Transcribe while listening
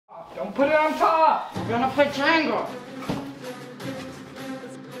Don't put it on top. We're gonna play Jenga.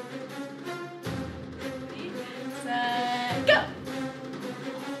 Set, go.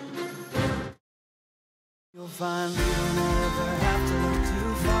 You'll find you don't ever have to look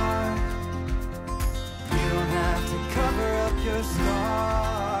too far. You don't have to cover up your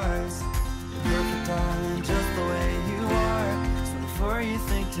scars. You're perfect, darling, just the way you are. So before you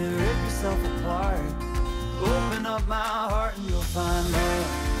think to rip yourself apart, open up my heart and you'll find love,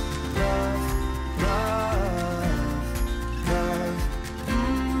 love, love, love.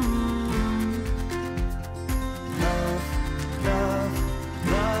 Love, love,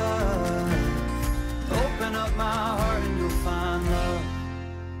 love. Open up my heart and you'll find love.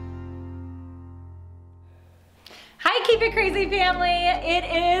 Hi, Keep It Crazy family. It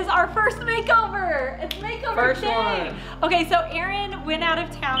is our first makeover. It's makeover First day. one. Okay, so Aaron went out of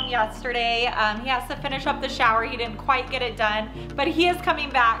town yesterday. He has to finish up the shower. He didn't quite get it done, but he is coming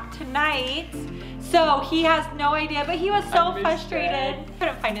back tonight. So he has no idea, but he was so frustrated.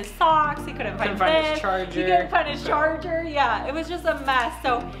 Couldn't find his socks, he couldn't find his charger. He couldn't find his charger. Yeah, it was just a mess.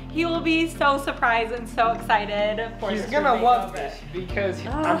 So he will be so surprised and so excited for He's this gonna love makeover. this because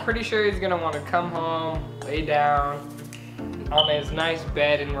I'm pretty sure he's gonna want to come home, lay down on his nice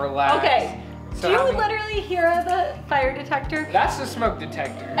bed and relax. Okay, So do you having- literally hear the fire detector? That's the smoke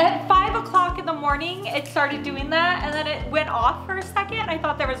detector. At 5 o'clock in the morning, it started doing that, and then it went off for a second. I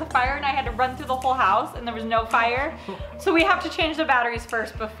thought there was a fire, and I had to run through the whole house, and there was no fire. So we have to change the batteries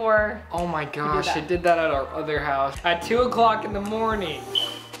first before. Oh my gosh, that. it did that at our other house at 2 o'clock in the morning.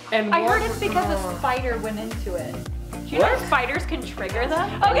 And I heard what- it's because a spider went into it. Do you know What? spiders can trigger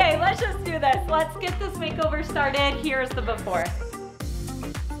them? Okay, let's just do this. Let's get this makeover started. Here's the before.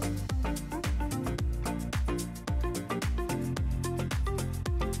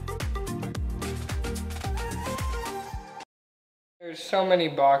 There's so many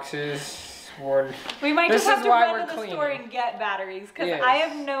boxes. We might This just have is to why run we're to the cleaning. store and get batteries, because Yes. I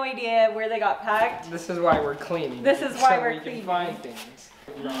have no idea where they got packed. This is why we're cleaning. This is why so we're we cleaning. can find things.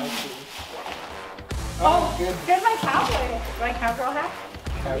 Oh, good. good, my cowboy. My cowgirl hat?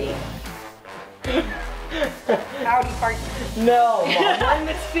 Howdy, partner. No, Mom, we're in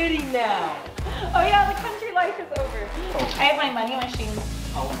the city now. Oh yeah, the country life is over. I have my money machine.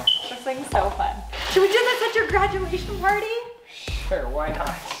 Oh my. This thing's so fun. Should we do this at your graduation party? Sure, why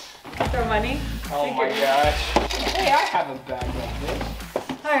not? Throw money? Oh my gosh. There you I are. have a bag like this.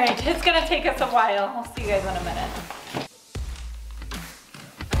 All right, it's gonna take us a while. I'll see you guys in a minute.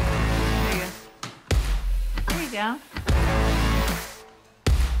 There you go.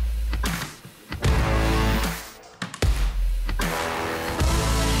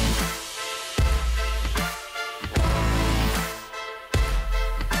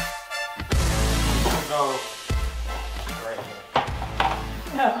 Go right here.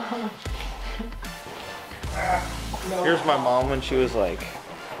 No. No. Here's my mom when she was like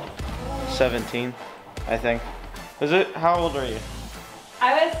 17, I think. Is it? How old are you?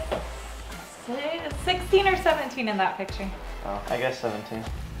 I was 16 or 17 in that picture. Oh, I guess 17.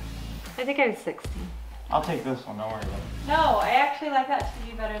 I think I was 16. I'll take this one, don't worry about it. No, I actually like that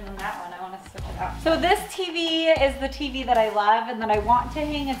TV better than that one. I want to switch it out. So this TV is the TV that I love and that I want to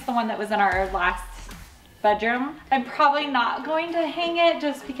hang. It's the one that was in our last bedroom. I'm probably not going to hang it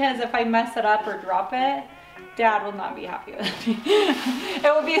just because if I mess it up or drop it, Dad will not be happy with me. It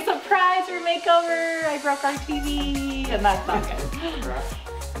will be a surprise for makeover. I broke our TV and that's not good.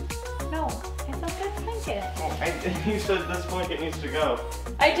 No, it's not good to hang it. You said at this point it needs to go.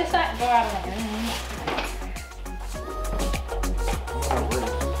 I just not go out of my room.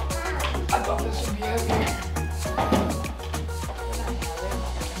 I thought this would be heavier.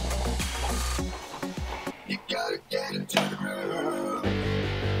 You gotta get into the groove. I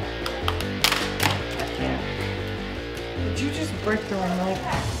can't. Did you just break the remote?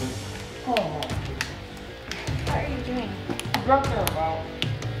 Oh, What are you doing? you broke the remote.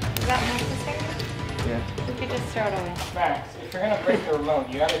 Is that necessary? Yeah. We could just throw it away. Max, if you're gonna break the remote,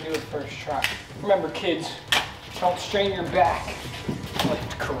 you gotta do it first try. Remember, kids, don't strain your back.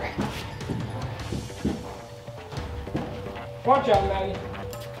 Lift correct. Watch out, Maddie.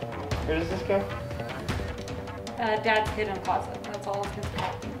 Where does this go? Dad's hidden closet. That's all of his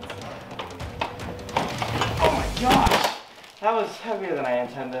copies. Oh my gosh! That was heavier than I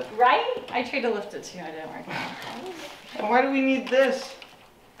intended. Right? I tried to lift it too. I didn't work out. And why do we need this?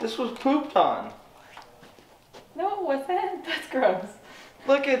 This was pooped on. No, it wasn't. That's gross.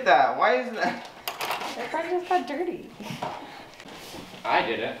 Look at that. Why isn't that? That part just got dirty. I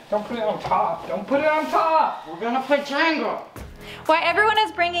did it. Don't put it on top. Don't put it on top. We're gonna play Jenga. While everyone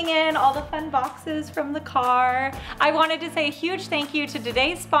is bringing in all the fun boxes from the car, I wanted to say a huge thank you to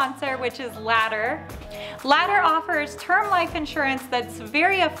today's sponsor, which is Ladder. Ladder offers term life insurance that's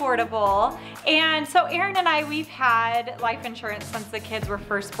very affordable. And so Aaron and I, we've had life insurance since the kids were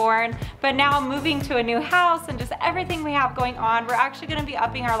first born, but now moving to a new house and just everything we have going on, we're actually gonna be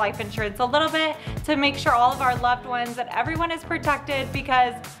upping our life insurance a little bit to make sure all of our loved ones and everyone is protected,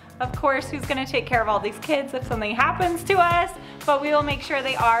 because of course, who's gonna take care of all these kids if something happens to us? But we will make sure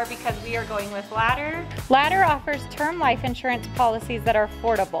they are, because we are going with Ladder. Ladder offers term life insurance policies that are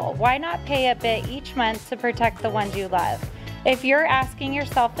affordable. Why not pay a bit each month to protect the ones you love? If you're asking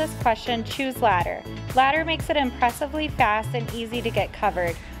yourself this question, choose Ladder. Ladder makes it impressively fast and easy to get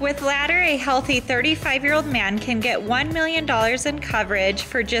covered. With Ladder, a healthy 35-year-old man can get $1 million in coverage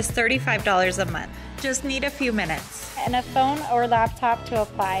for just $35 a month. Just need a few minutes and a phone or laptop to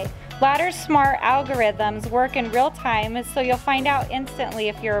apply. Ladder's smart algorithms work in real time, so you'll find out instantly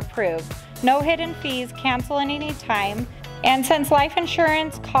if you're approved. No hidden fees, cancel at any time. And since life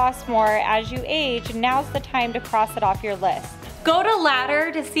insurance costs more as you age, now's the time to cross it off your list. Go to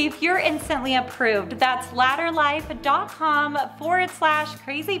Ladder to see if you're instantly approved. That's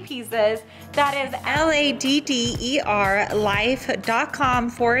ladderlife.com/crazypieces. That is LADDER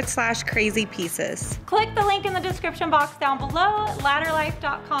life.com/crazypieces. Click the link in the description box down below,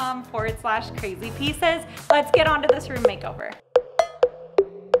 ladderlife.com/crazypieces. Let's get on to this room makeover.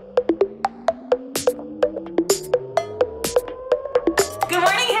 Good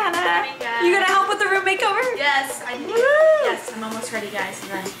morning, Hannah. Good morning, guys. You gonna help with the room makeover? Yes, I do. Yes, I'm almost ready, guys.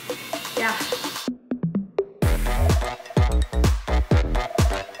 And then, yeah.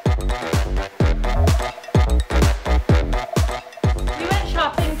 We went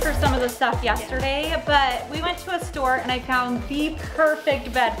shopping for some of the stuff yesterday, but we went to a store and I found the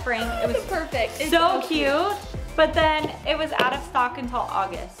perfect bed frame. It was perfect. It's so cute, but then it was out of stock until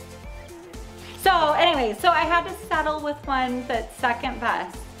August. So anyway, so I had to settle with one that's second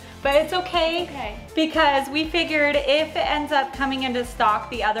best. But it's okay, because we figured if it ends up coming into stock,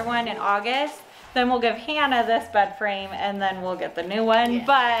 the other one in August, then we'll give Hannah this bed frame and then we'll get the new one. Yeah.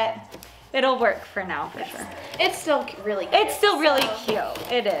 But it'll work for now, for sure. It's still really cute. It's still really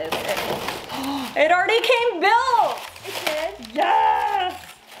cute. It is. It already came built. It did? Yes.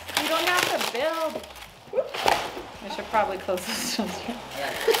 You don't have to build. I should probably close this door.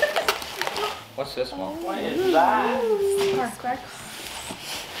 What's this one? What is that? Sparkles.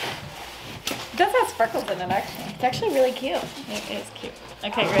 It does have sparkles in it, actually. It's actually really cute. It is cute.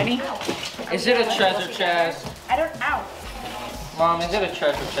 Okay, ready? Is it a treasure chest? I don't, ow. Mom, is it a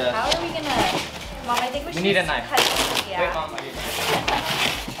treasure chest? How are we gonna, Mom, I think we should need a just knife. cut it. Yeah. Wait, Mom, I need a knife.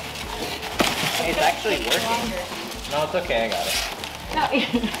 It's actually working. No, it's okay, I got it. No,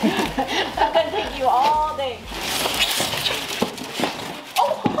 that's gonna take you all day.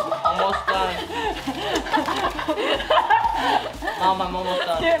 Almost done. Mom, I'm almost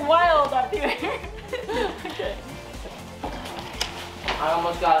done. Getting wild up here. Okay. I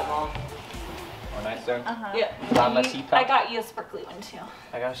almost got it, Mom. Oh, nice there. Yeah. Mamacita. I got you a sparkly one too.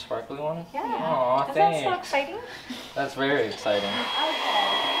 I got a sparkly one? Yeah. Aw, Isn't thanks. that so exciting? That's very exciting. Okay.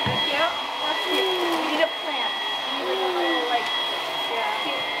 Thank you. Let's see. We need a plant. We need like a little, like,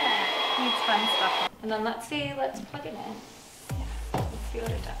 cute plant. Needs fun stuff. And then let's plug it in. Let's see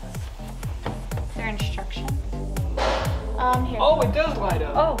what it does. Is there instruction? Here. Oh, it does light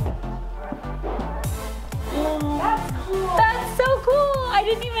up. Oh. That's cool. That's so cool. I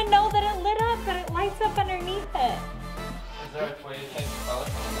didn't even know that it lit up, but it lights up underneath it. Is there a way to change the color?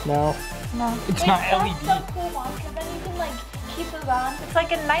 No, No. it's not LED. That's so cool, Mom, because then you can, like, keep it on. It's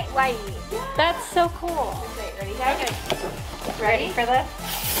like a night light. Yeah. That's so cool. Wait, ready, guys? Okay. Ready? For this?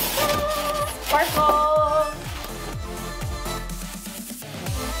 Sparkles.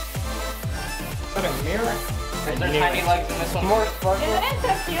 Is that a mirror? Is there tiny legs in this one? More Isn't sparkles. it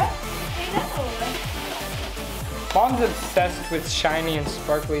so cute? I know. Mom's obsessed with shiny and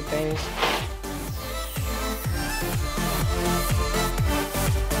sparkly things.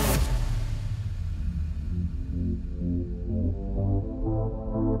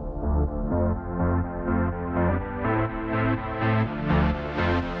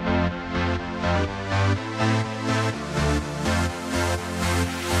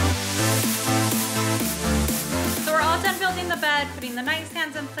 Putting the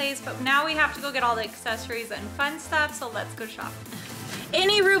nightstands in place, but now we have to go get all the accessories and fun stuff, so let's go shopping.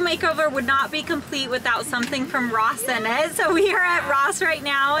 Any room makeover would not be complete without something from Ross in it, so we are at Ross right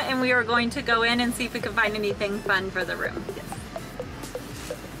now and we are going to go in and see if we can find anything fun for the room. Yes.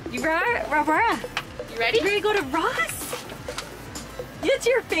 You ready, Barbara? You ready? You ready to go to Ross? It's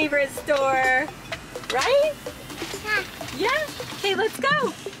your favorite store, right? Yeah. Yeah? Okay, let's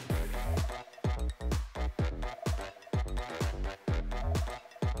go.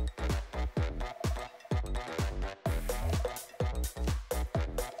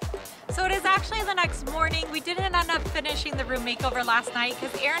 So it is actually the next morning. We didn't end up finishing the room makeover last night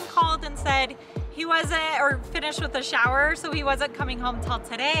because Aaron called and said he wasn't, or finished with the shower, so he wasn't coming home till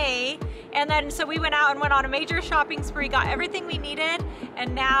today. And then so we went out and went on a major shopping spree, got everything we needed,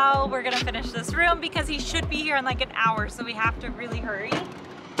 and now we're gonna finish this room because he should be here in like an hour, so we have to really hurry.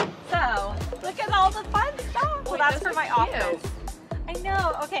 So look at all the fun stuff. Well, that's for my office. I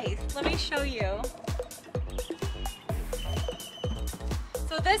know. Okay, let me show you.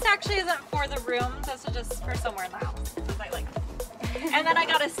 So this actually isn't for the room. This is just for somewhere in the house because I like them. And then I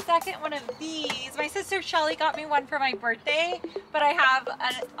got a second one of these. My sister Shelly got me one for my birthday, but I have,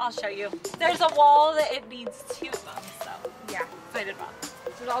 I'll show you. There's a wall that it needs 2 of them, so yeah, excited about it.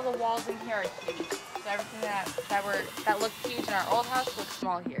 So all the walls in here are huge. So everything that looked huge in our old house looks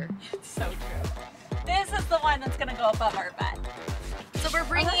small here. It's so true. This is the one that's gonna go above our bed. So we're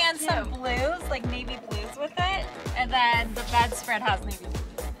bringing in some blues, like navy blues with it, and then the bedspread has navy blues in it.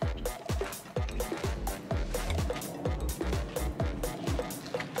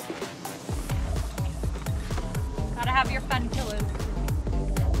 Gotta have your fun pillows.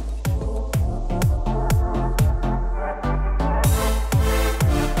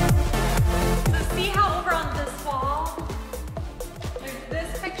 So see how over on this wall, there's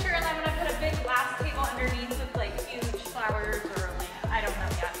this picture, and I'm gonna put a big glass table underneath with like huge flowers or a lamp. I don't know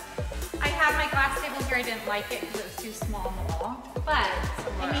yet. I had my glass table here. I didn't like it because it was too small on the wall. But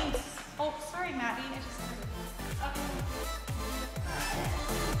it needs. Oh, sorry, Maddie. I just. Okay.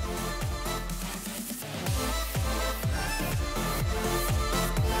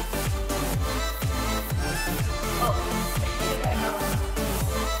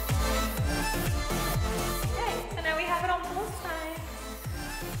 Okay, so now we have it on both sides.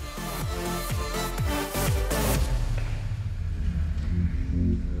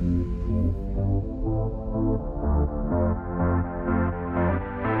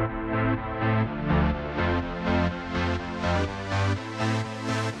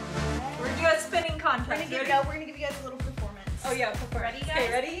 We're doing a spinning contest. We're gonna give you guys a little performance. Oh yeah, performance. Ready, guys?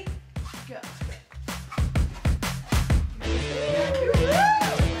 Okay, ready? Go.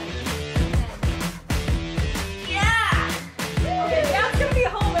 Yeah! Okay, Dad's gonna be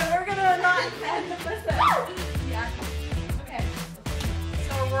home and we're gonna not end the business. Yeah. Okay.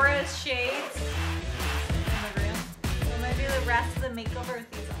 So Aurora's shades in the room. So maybe the rest of the makeover with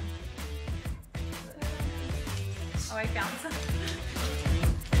these on. Oh, I found some.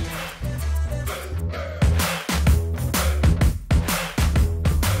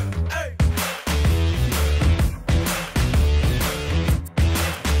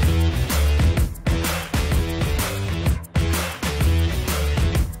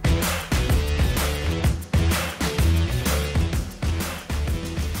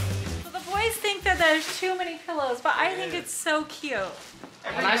 There's too many pillows, but I think it's so cute.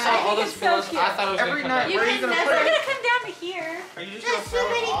 When I saw all those pillows, I thought it was Every gonna come night, down. where are you gonna put We're it? gonna come down to here. Are you just There's gonna too throw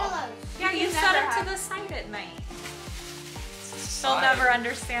it many off? pillows. Yeah, you set them to the side at night. They'll never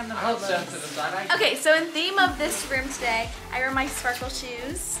understand the I don't set pillows. to the side. I Okay, so in theme of this room today, I wear my sparkle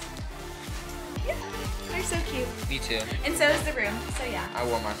shoes. Yeah, they're so cute. Me too. And so is the room, so yeah. I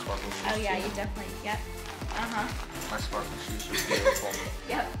wore my sparkle shoes. Oh yeah, you definitely, yep. Uh-huh. My sparkle shoes were beautiful.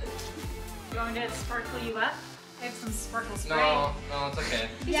 Yep. You want me to sparkle you up? I have some sparkle spray. No, no, it's okay.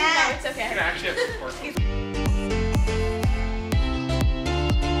 Yeah. No, it's okay. You can actually have some sparkle.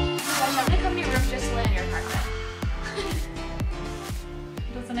 Gosh, I'm gonna come to your room just to lay on your carpet.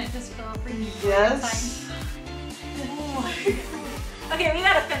 Doesn't it just feel pretty? Yes. Okay, we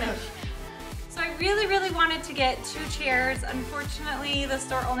gotta finish. So I really wanted to get 2 chairs. Unfortunately, the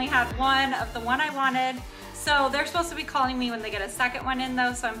store only had one of the one I wanted. So they're supposed to be calling me when they get a second one in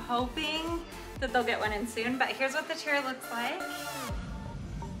though, so I'm hoping that they'll get one in soon. But here's what the chair looks like.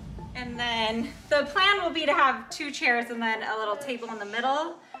 And then the plan will be to have 2 chairs and then a little table in the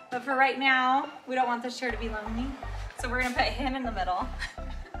middle. But for right now, we don't want this chair to be lonely. So we're gonna put him in the middle.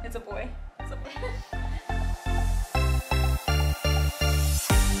 It's a boy. It's a boy.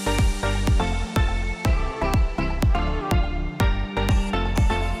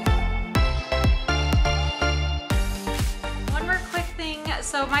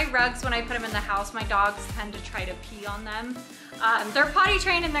 So my rugs, when I put them in the house, my dogs tend to try to pee on them. They're potty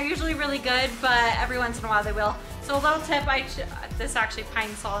trained and they're usually really good, but every once in a while they will. So a little tip, this actually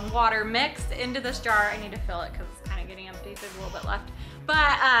pine sol and water mixed into this jar. I need to fill it because it's kind of getting empty. There's a little bit left. But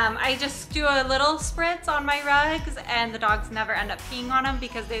I just do a little spritz on my rugs and the dogs never end up peeing on them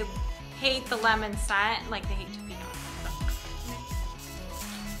because they hate the lemon scent, like they hate to pee on them. So.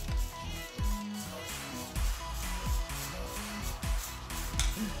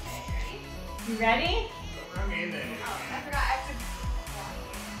 You ready? I'm in there. Oh, I forgot I have to.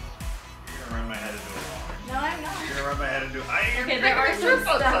 You're gonna run my head into a wall. No, I'm not. You're gonna run my head into. Okay, there are some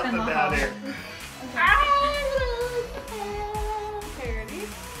stuff in the down hall. here. Okay, ready?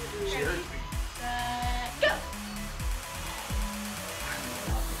 Sure. Go!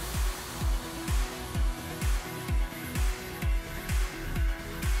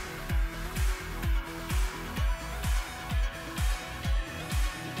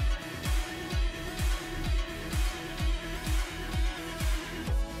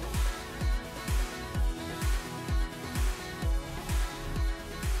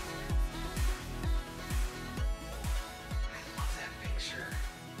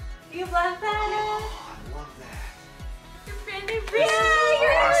 You love that? Oh, I love that. You're pretty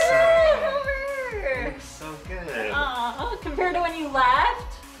It looks so good. Oh, compared to when you left,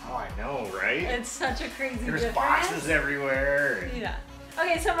 Oh, I know, right? it's such a crazy There's difference. boxes everywhere. Yeah.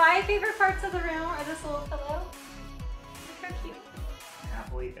 Okay, so my favorite parts of the room are this little pillow. Look how cute.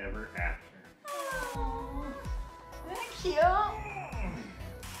 Happily ever after. Oh, isn't it cute?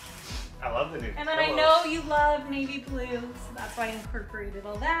 I love the new And then I pillows. know you love navy blue, so that's why I incorporated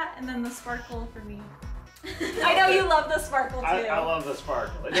all that. And then the sparkle for me. I know you love the sparkle too. I love the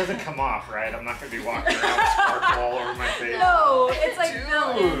sparkle. It doesn't come off, right? I'm not going to be walking around with sparkle all over my face. No, it's like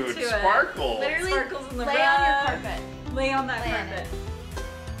built Dude, into sparkle. Literally, Sparkles in the lay on your rug. carpet. Lay on that Lay on carpet. it.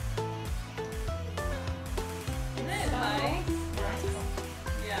 Isn't it nice?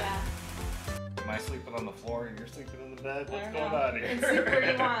 Yeah. Am I sleeping on the floor and you're sleeping in the bed? What's I going don't know. on here? It's sleep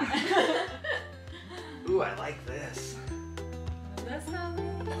where you want. Ooh, I like this. That's not me.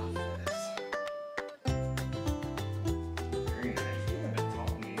 Love this. Very nice. Ooh, and it's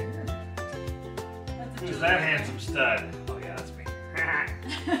all in the air. That's a Who's Julie. that handsome stud? Oh yeah, that's me. Very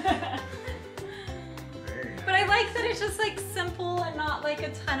nice. But I like that it's just like simple and not like a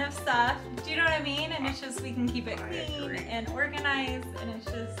ton of stuff. Do you know what I mean? And it's just we can keep it I clean agree. and organized, and it's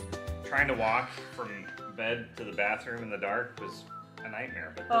just Trying to walk from bed to the bathroom in the dark was a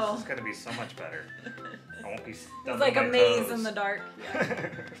nightmare, but this Oh. is going to be so much better. I won't be stuck it's like a my maze toes. in the dark.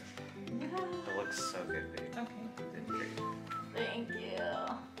 It looks so good, babe. Okay. You did great. Thank you.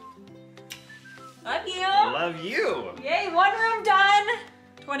 Love you. Love you. Yay, one room done.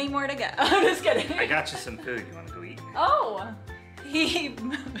 20 more to go. I'm just kidding. I got you some food. You want to go eat? Oh, he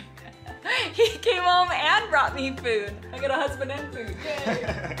came home and brought me food. I got a husband and food.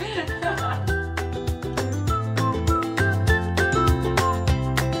 Yay.